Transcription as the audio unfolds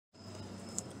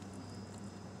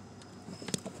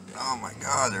Oh my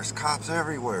God, there's cops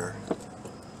everywhere.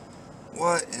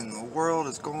 What in the world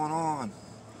is going on?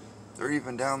 They're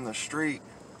even down the street.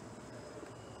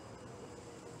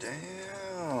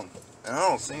 Damn. And I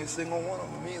don't see a single one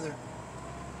of them either.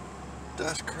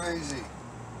 That's crazy.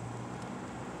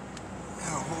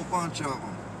 Yeah, a whole bunch of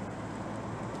them.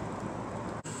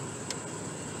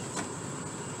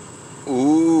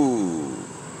 Ooh.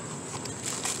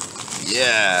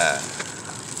 Yeah.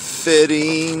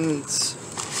 Fittings.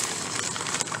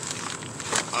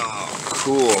 Oh,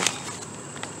 cool.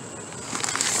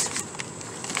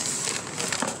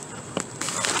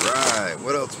 Alright,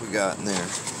 what else we got in there?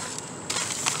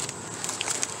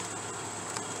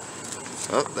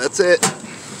 Oh, that's it.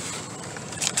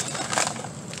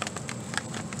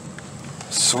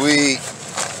 Sweet.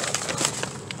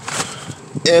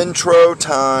 Intro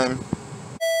time.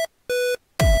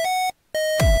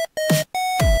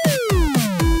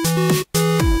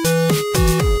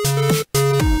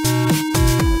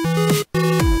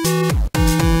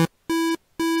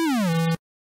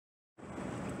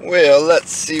 Well,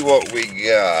 let's see what we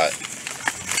got.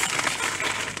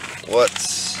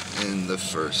 What's in the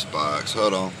first box?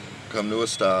 Hold on. Come to a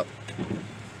stop.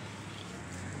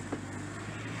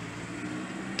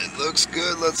 It looks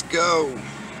good. Let's go.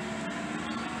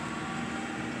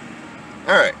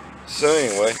 Alright. So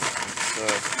anyway,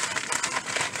 let's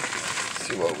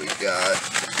see what we got.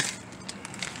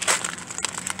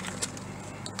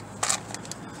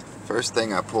 First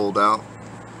thing I pulled out,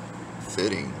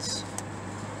 fittings.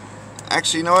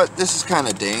 Actually, you know what? This is kind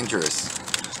of dangerous.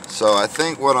 So I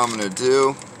think what I'm going to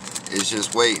do is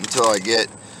just wait until I get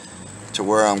to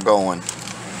where I'm going.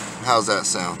 How's that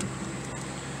sound?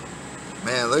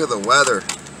 Man, look at the weather.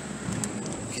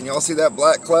 Can y'all see that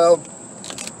black cloud?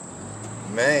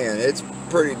 Man, it's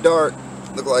pretty dark.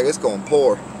 Look like it's going to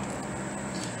pour.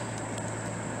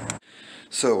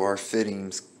 So our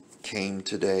fittings came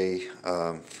today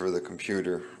for the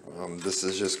computer. This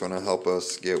is just going to help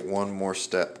us get one more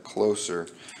step closer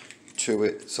to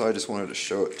it. So I just wanted to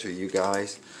show it to you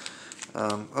guys.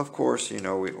 Of course, you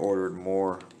know, we ordered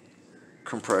more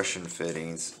compression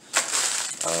fittings.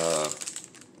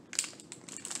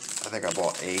 I think I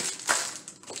bought 8.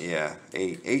 Yeah,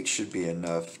 8. 8 should be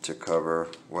enough to cover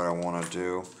what I want to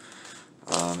do.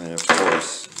 And of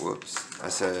course, whoops, I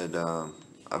said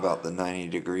about the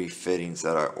 90-degree fittings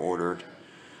that I ordered.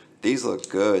 These look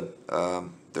good.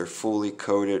 They're fully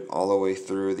coated all the way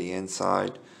through the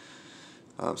inside.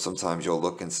 Sometimes you'll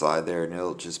look inside there and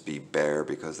it'll just be bare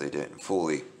because they didn't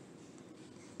fully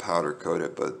powder coat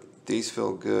it, but these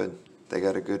feel good. They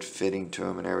got a good fitting to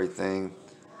them and everything.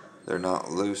 They're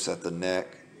not loose at the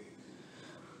neck.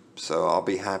 So I'll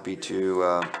be happy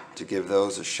to give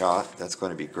those a shot. That's going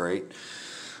to be great.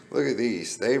 Look at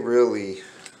these. They really,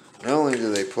 not only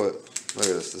do they put, look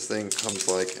at this thing comes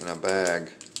like in a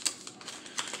bag.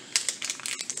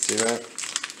 See that?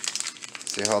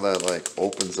 See how that like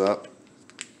opens up?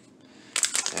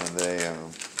 And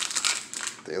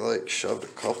they like shoved a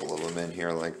couple of them in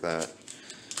here like that.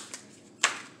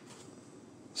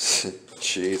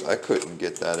 Jeez, I couldn't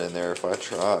get that in there if I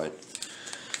tried.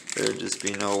 There'd just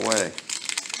be no way.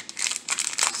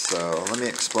 So let me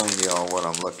explain to y'all what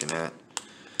I'm looking at.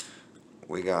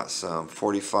 We got some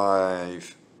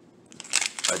 45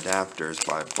 adapters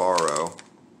by Baro.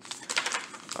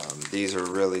 These are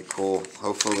really cool.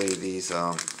 Hopefully these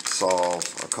solve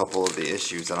a couple of the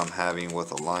issues that I'm having with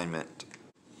alignment.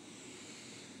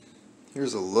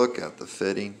 Here's a look at the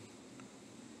fitting.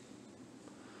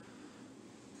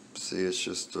 See, it's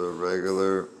just a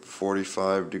regular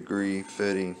 45-degree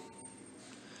fitting.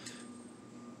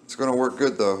 It's going to work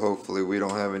good though. Hopefully we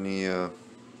don't have any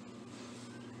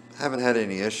haven't had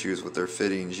any issues with their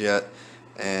fittings yet.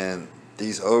 And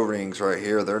these O-rings right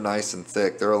here, they're nice and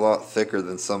thick. They're a lot thicker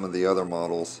than some of the other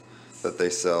models that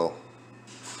they sell.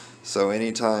 So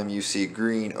anytime you see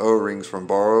green O-rings from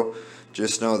Baro,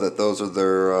 just know that those are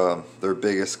their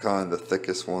biggest kind, the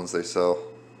thickest ones they sell,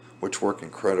 which work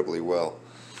incredibly well.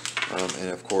 And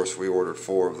of course we ordered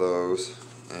 4 of those,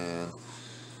 and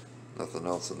nothing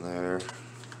else in there.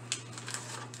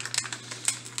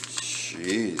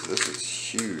 Jeez, this is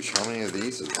huge. How many of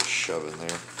these did they shove in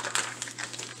there?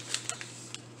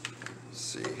 Let's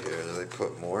see here, do they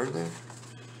put more in there?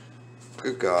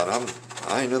 Good God,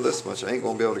 I ain't know this much. I ain't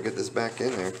gonna be able to get this back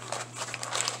in there.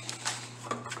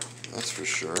 That's for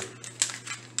sure.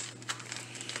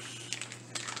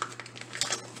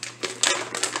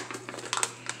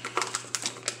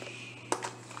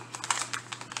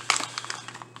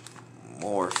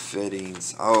 More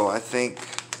fittings. Oh, I think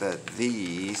that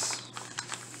these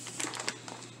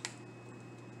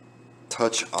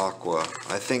Touch Aqua.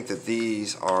 I think that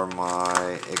these are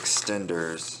my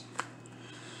extenders.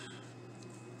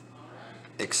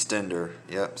 Extender.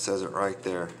 Yep, says it right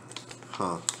there.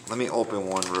 Huh. Let me open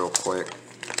one real quick.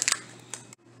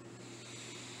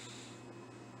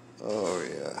 Oh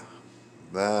yeah.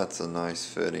 That's a nice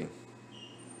fitting.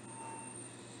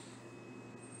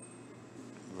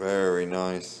 Very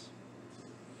nice.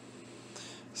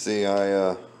 See,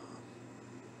 I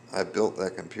built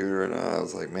that computer and I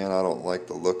was like, man, I don't like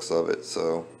the looks of it,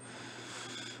 so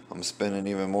I'm spending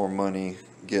even more money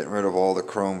getting rid of all the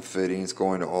chrome fittings,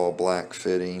 going to all black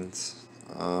fittings,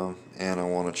 and I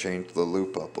want to change the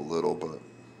loop up a little, but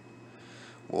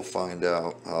we'll find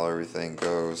out how everything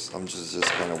goes. I'm just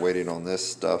kind of waiting on this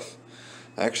stuff.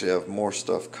 I actually have more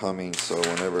stuff coming, so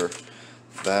whenever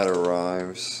that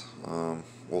arrives,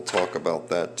 we'll talk about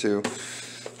that too.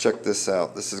 Check this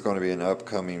out. This is going to be an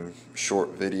upcoming short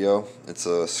video. It's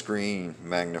a screen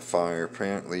magnifier.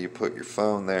 Apparently you put your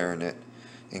phone there and it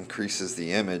increases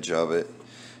the image of it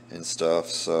and stuff.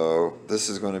 So this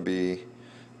is going to be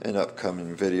an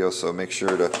upcoming video, so make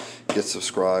sure to get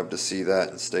subscribed to see that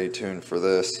and stay tuned for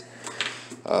this.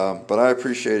 But I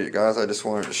appreciate it, guys. I just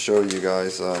wanted to show you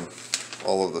guys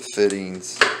all of the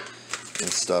fittings and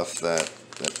stuff that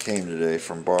came today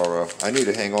from Borrow. I need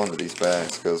to hang on to these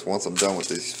bags because once I'm done with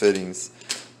these fittings,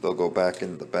 they'll go back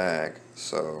into the bag.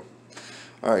 So,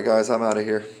 alright guys, I'm out of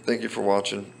here. Thank you for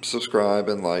watching. Subscribe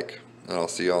and like, and I'll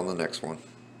see you all in the next one.